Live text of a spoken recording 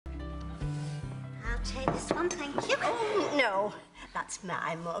I'll take this one, thank you. Oh, no, that's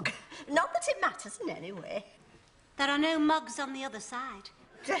my mug. Not that it matters in any way. There are no mugs on the other side.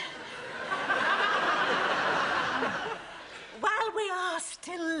 While we are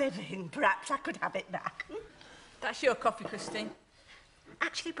still living, perhaps I could have it back. That's your coffee, Christine.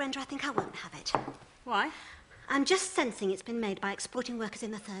 Actually, Brenda, I think I won't have it. Why? I'm just sensing it's been made by exploiting workers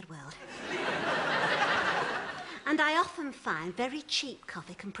in the third world. And I often find very cheap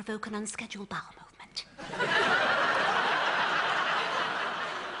coffee can provoke an unscheduled bowel movement.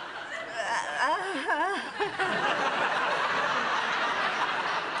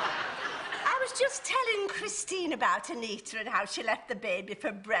 I was just telling Christine about Anita and how she left the baby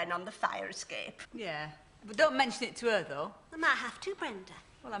for Bren on the fire escape. Yeah. But don't mention it to her, though. I might have to, Brenda.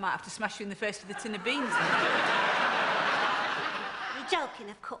 Well, I might have to smash you in the face with a tin of beans. You're joking,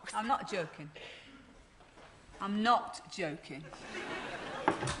 of course. I'm not joking. I'm not joking.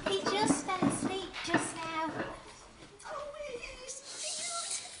 He just fell asleep just now. Oh, he's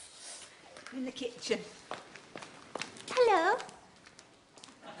cute. In the kitchen. Hello.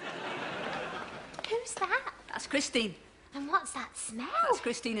 Who's that? That's Christine. And what's that smell? That's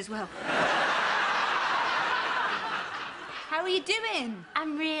Christine as well. How are you doing?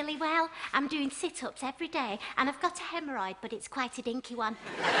 I'm really well. I'm doing sit-ups every day, and I've got a hemorrhoid, but it's quite a dinky one.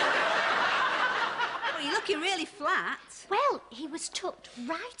 Well, you're looking really flat. Well, he was tucked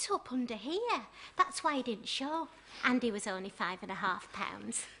right up under here. That's why he didn't show. And he was only 5.5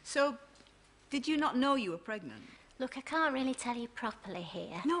 pounds. So, did you not know you were pregnant? Look, I can't really tell you properly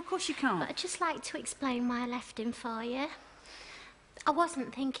here. No, of course you can't. But I'd just like to explain why I left him for you. I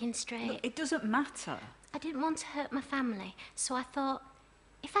wasn't thinking straight. Look, it doesn't matter. I didn't want to hurt my family, so I thought,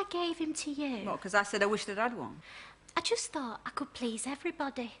 if I gave him to you... What, because I said I wished I'd had one? I just thought I could please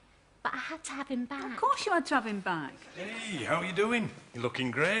everybody, but I had to have him back. Of course you had to have him back. Hey, how are you doing? You're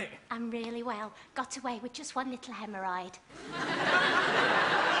looking great. I'm really well. Got away with just one little hemorrhoid.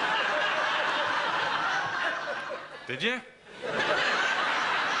 Did you?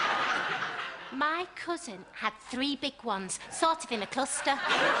 My cousin had 3 big ones, sort of in a cluster.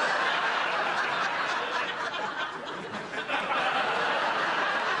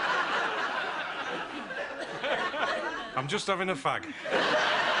 I'm just having a fag.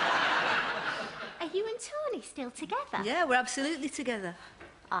 Are you and Tony still together? Yeah, we're absolutely together.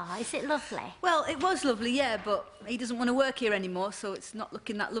 Oh, is it lovely? Well, it was lovely, yeah, but he doesn't want to work here anymore, so it's not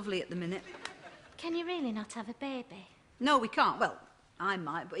looking that lovely at the minute. Can you really not have a baby? No, we can't. Well, I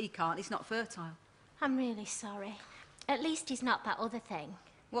might, but he can't. He's not fertile. I'm really sorry. At least he's not that other thing.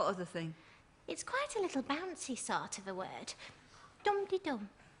 What other thing? It's quite a little bouncy sort of a word. Dum-de-dum.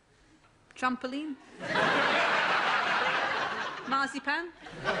 Trampoline? Marzipan?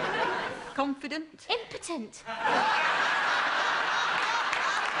 Confident? Impotent.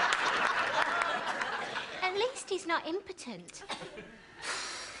 At least he's not impotent.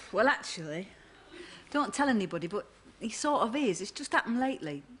 Well, actually, don't tell anybody, but he sort of is. It's just happened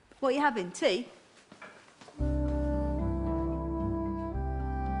lately. What are you having, tea?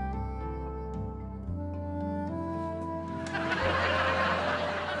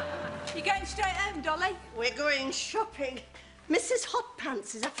 You going straight home, Dolly? We're going shopping. Mrs. Hot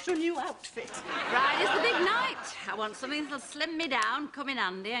Pants is after a new outfit. Friday's the big night. I want something that'll slim me down, come in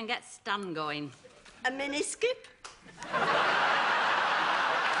handy and get Stan going. A mini skip? Get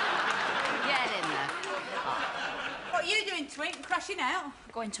in there. What are you doing, Twink? Crashing out?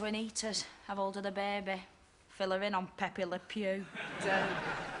 Going to Anita's, have hold of the baby. Fill her in on Pepe Le Pew.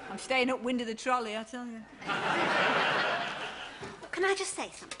 I'm staying upwind of the trolley, I tell you. Can I just say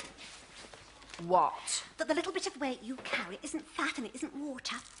something? What? That the little bit of weight you carry isn't fat and it isn't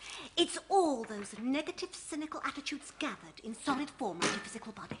water. It's all those negative, cynical attitudes gathered in solid form around your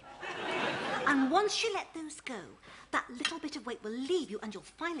physical body. And once you let those go, that little bit of weight will leave you and you'll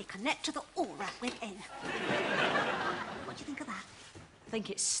finally connect to the aura within. What do you think of that? I think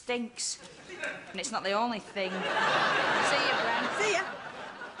it stinks. And it's not the only thing. See you, Bren. See ya.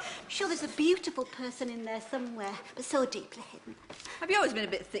 I'm sure there's a beautiful person in there somewhere, but so deeply hidden. Have you always been a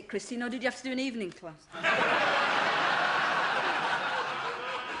bit thick, Christine, or did you have to do an evening class?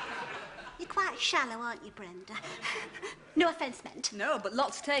 You're quite shallow, aren't you, Brenda? No offence meant. No, but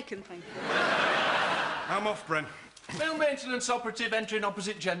lots taken, thank you. I'm off, Bren. Male maintenance operative entering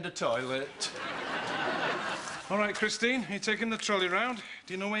opposite gender toilet. All right, Christine, are you taking the trolley round?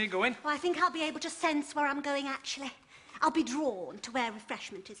 Do you know where you're going? Well, I think I'll be able to sense where I'm going, actually. I'll be drawn to where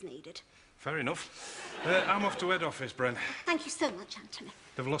refreshment is needed. Fair enough. I'm off to head office, Bren. Thank you so much, Anthony.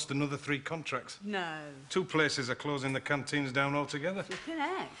 They've lost another 3 contracts. No. 2 places are closing the canteens down altogether. Flippin'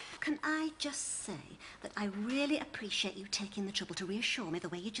 heck. Can I just say that I really appreciate you taking the trouble to reassure me the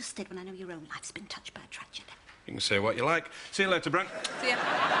way you just did when I know your own life's been touched by a tragedy. You can say what you like. See you later, Bren. See ya.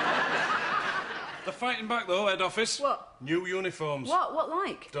 They're fighting back, though, head office. What? New uniforms. What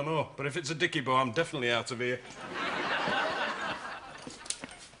like? Don't know, but if it's a dicky bow, I'm definitely out of here.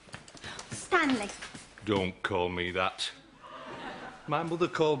 Stanley. Don't call me that. My mother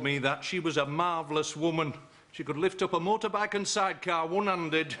called me that. She was a marvellous woman. She could lift up a motorbike and sidecar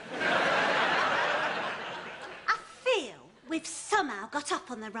one-handed. I feel we've somehow got up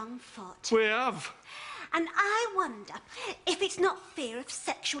on the wrong foot. We have. And I wonder if it's not fear of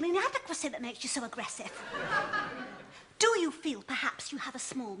sexual inadequacy that makes you so aggressive. Do you feel perhaps you have a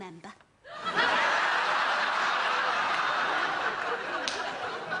small member?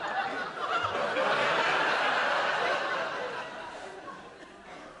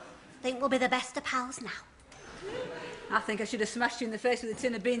 Think we'll be the best of pals now. I think I should have smashed you in the face with a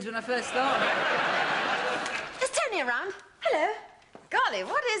tin of beans when I first started. Just turn me around. Hello. Golly,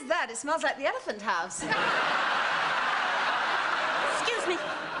 what is that? It smells like the elephant house. Excuse me.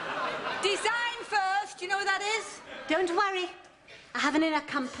 Design first, you know what that is? Don't worry. I have an inner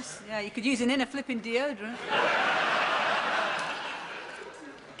compass. Yeah, you could use an inner flipping deodorant.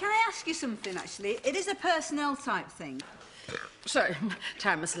 Can I ask you something, actually? It is a personnel type thing. Sorry,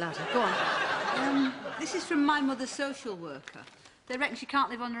 time was louder. Go on. This is from my mother's social worker. They reckon she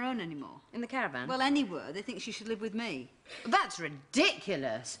can't live on her own anymore. In the caravan? Well, anywhere. They think she should live with me. That's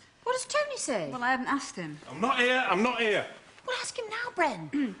ridiculous. What does Tony say? Well, I haven't asked him. I'm not here, I'm not here. Well, ask him now,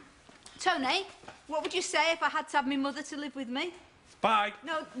 Bren. Tony, what would you say if I had to have my mother to live with me? Bye.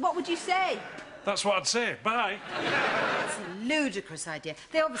 No, what would you say? That's what I'd say. Bye. It's a ludicrous idea.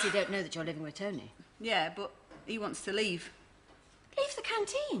 They obviously don't know that you're living with Tony. Yeah, but he wants to leave. Leave the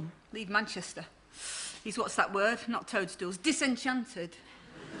canteen. Leave Manchester. He's, what's that word? Not toadstools. Disenchanted.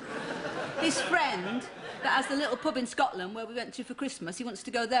 His friend that has the little pub in Scotland where we went to for Christmas, he wants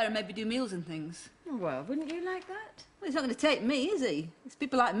to go there and maybe do meals and things. Well, wouldn't you like that? Well, he's not going to take me, is he? It's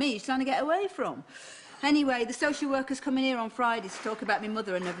people like me he's trying to get away from. Anyway, the social worker's coming here on Friday to talk about my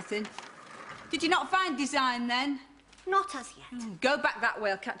mother and everything. Did you not find design then? Not as yet. Go back that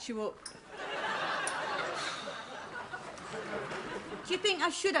way, I'll catch you up. Do you think I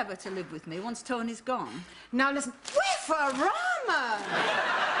should have her to live with me once Tony's gone? Now listen, we're for Rama!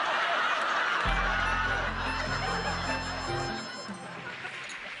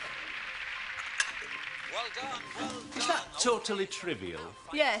 Is that totally trivial?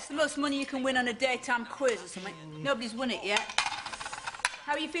 Yeah, it's the most money you can win on a daytime quiz or something. Nobody's won it yet.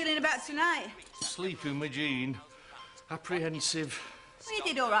 How are you feeling about tonight? Sleeping with Jean. Apprehensive. Well, you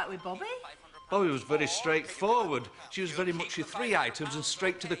did all right with Bobby. Oh, he was very straightforward. She was very much your 3 items and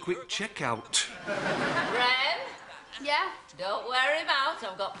straight to the quick checkout. Bren? Yeah? Don't wear him out.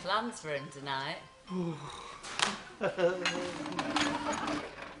 I've got plans for him tonight.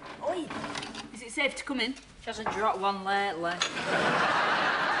 Oi, is it safe to come in? She hasn't dropped one lately.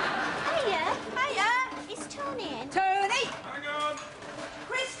 Hiya. Hiya. Is Tony in? Tony! Hang on.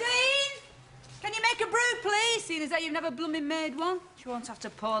 Christine! Can you make a brew, please? Seeing as though you've never blooming made one. She won't have to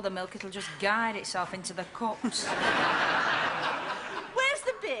pour the milk, it'll just guide itself into the cups. Where's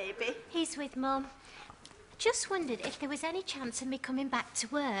the baby? He's with Mum. Just wondered if there was any chance of me coming back to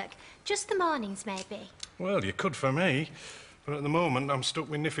work. Just the mornings, maybe. Well, you could for me, but at the moment I'm stuck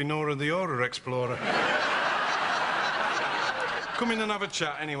with Niffy Nora the Aura Explorer. Come in and have a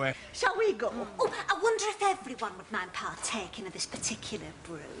chat anyway. Shall we go? Oh, I wonder if everyone would mind partaking of this particular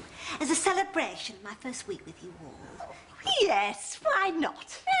brew as a celebration of my first week with you all. Yes, why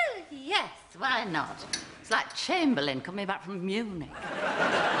not? Oh, yes, why not? It's like Chamberlain coming back from Munich.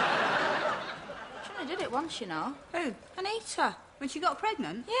 She only did it once, you know. Who? Anita. When she got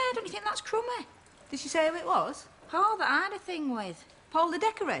pregnant? Yeah, don't you think that's crummy? Did she say who it was? Paul that I had a thing with. Paul the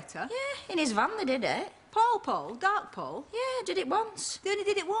decorator? Yeah, in his van they did it. Paul? Dark Paul? Yeah, did it once. They only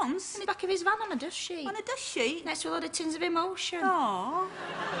did it once? In the back of his van on a dust sheet. On a dust sheet? Next to a load of tins of emotion. Aww. Oh,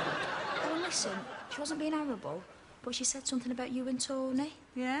 listen, she wasn't being horrible, but she said something about you and Tony.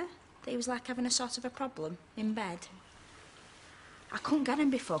 Yeah? That he was like having a sort of a problem in bed. I couldn't get him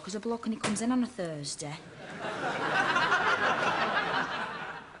before because the bloke only comes in on a Thursday.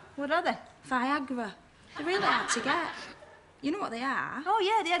 What are they? Viagra. They're really hard to get. You know what they are? Oh,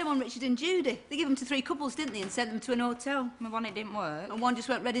 yeah, they had them on Richard and Judy. They gave them to 3 couples, didn't they, and sent them to an hotel. And one, it didn't work. And one just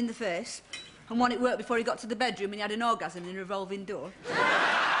went red in the face. And one, it worked before he got to the bedroom and he had an orgasm in a revolving door.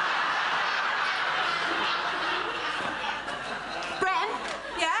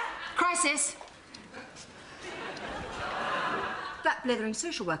 Sis. That blithering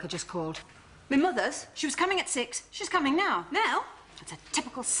social worker just called. My mother's? She was coming at 6. She's coming now. Now? It's a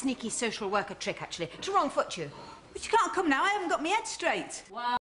typical sneaky social worker trick, actually, to wrong foot you. But you can't come now. I haven't got my head straight. Wow.